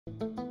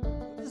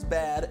Good is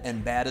bad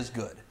and bad is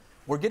good.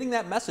 We're getting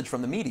that message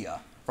from the media,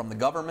 from the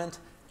government,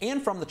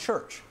 and from the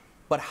church.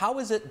 But how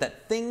is it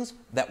that things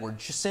that were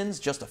sins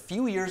just a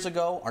few years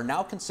ago are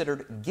now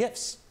considered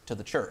gifts to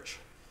the church?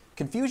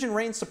 Confusion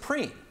reigns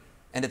supreme,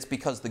 and it's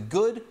because the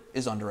good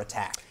is under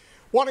attack.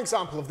 One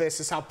example of this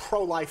is how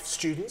pro-life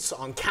students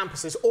on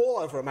campuses all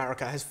over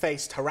America has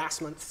faced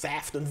harassment,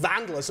 theft, and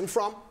vandalism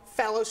from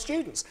fellow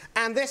students.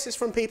 And this is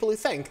from people who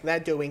think they're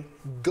doing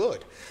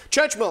good.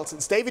 Church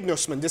Militant's David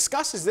Nussman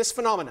discusses this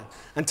phenomenon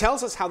and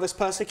tells us how this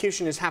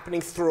persecution is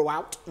happening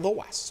throughout the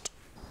West.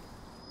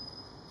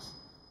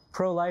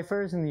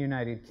 Pro-lifers in the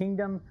United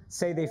Kingdom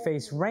say they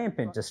face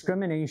rampant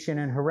discrimination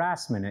and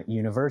harassment at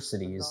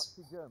universities.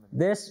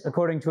 This,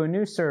 according to a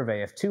new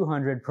survey of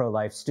 200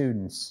 pro-life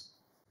students.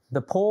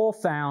 The poll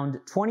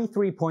found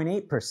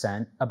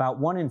 23.8%, about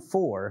 1 in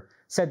 4,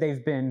 said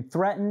they've been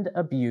threatened,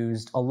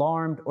 abused,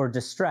 alarmed, or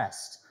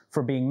distressed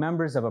for being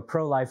members of a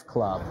pro-life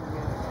club.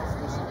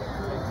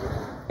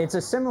 It's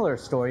a similar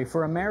story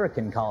for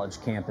American college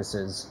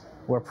campuses,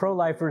 where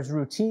pro-lifers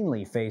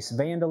routinely face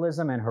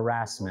vandalism and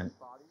harassment.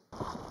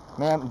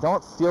 Ma'am,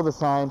 don't steal the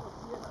sign.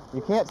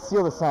 You can't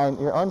steal the sign.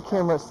 You're on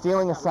camera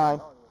stealing a sign.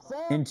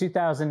 In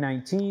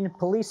 2019,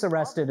 police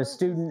arrested a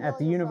student at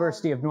the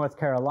University of North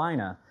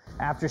Carolina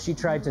after she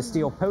tried to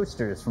steal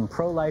posters from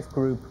pro-life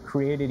group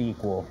Created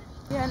Equal.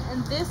 Yeah,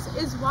 and this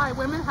is why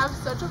women have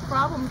such a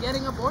problem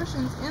getting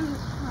abortions in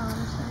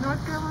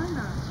North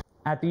Carolina.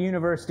 At the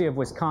University of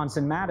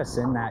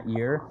Wisconsin-Madison that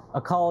year,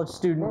 a college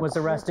student was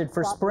arrested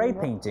for spray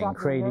painting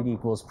Created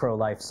Equal's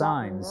pro-life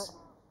signs.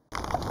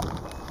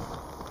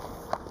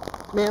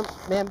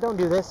 Ma'am, don't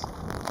do this.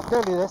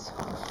 Don't do this.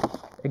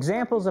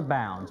 Examples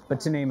abound, but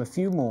to name a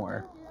few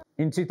more.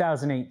 In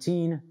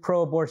 2018,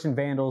 pro-abortion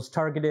vandals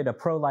targeted a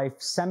pro-life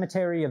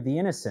Cemetery of the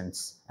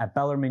Innocents at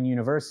Bellarmine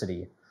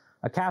University,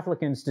 a Catholic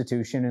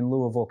institution in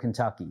Louisville,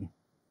 Kentucky.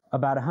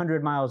 About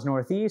 100 miles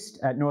northeast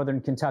at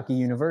Northern Kentucky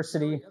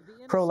University,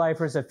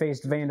 pro-lifers have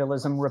faced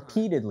vandalism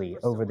repeatedly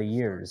over the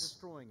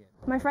years.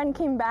 My friend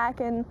came back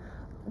and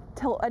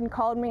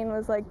called me and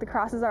was like, the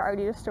crosses are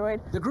already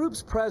destroyed. The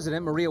group's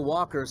president, Maria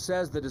Walker,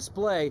 says the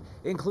display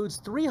includes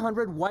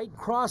 300 white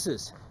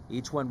crosses.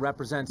 Each one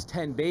represents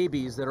 10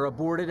 babies that are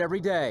aborted every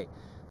day.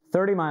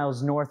 30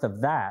 miles north of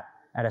that,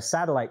 at a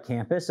satellite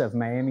campus of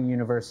Miami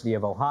University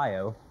of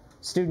Ohio,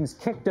 students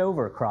kicked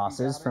over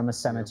crosses from a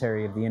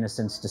Cemetery of the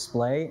Innocents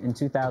display in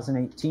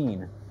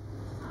 2018.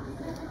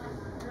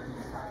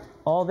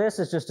 All this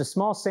is just a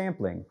small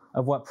sampling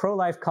of what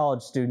pro-life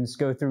college students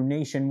go through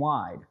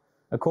nationwide,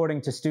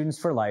 according to Students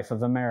for Life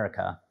of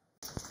America.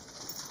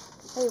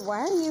 Hey,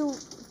 why are you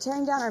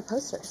tearing down our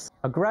posters?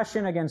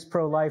 Aggression against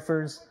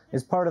pro-lifers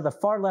is part of the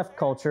far-left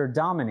culture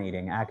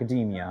dominating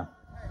academia.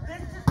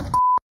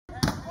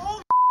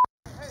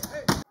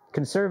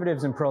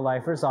 Conservatives and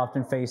pro-lifers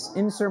often face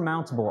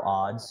insurmountable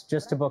odds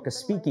just to book a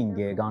speaking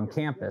gig on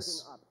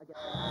campus.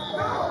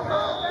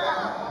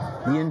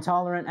 The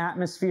intolerant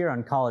atmosphere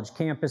on college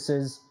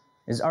campuses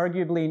is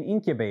arguably an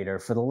incubator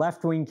for the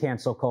left-wing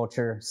cancel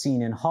culture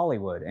seen in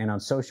Hollywood and on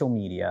social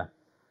media.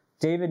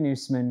 David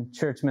Nussman,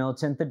 Church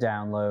Militant, The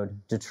Download,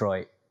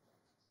 Detroit.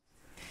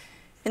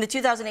 In the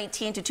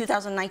 2018 to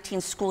 2019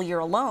 school year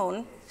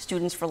alone,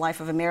 Students for Life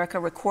of America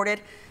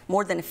recorded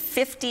more than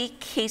 50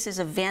 cases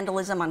of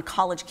vandalism on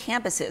college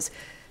campuses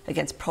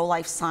against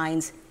pro-life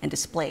signs and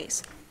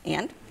displays.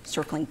 And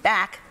circling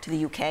back to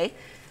the UK,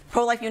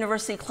 pro-life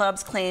university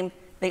clubs claim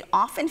they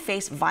often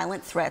face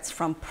violent threats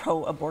from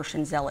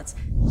pro-abortion zealots.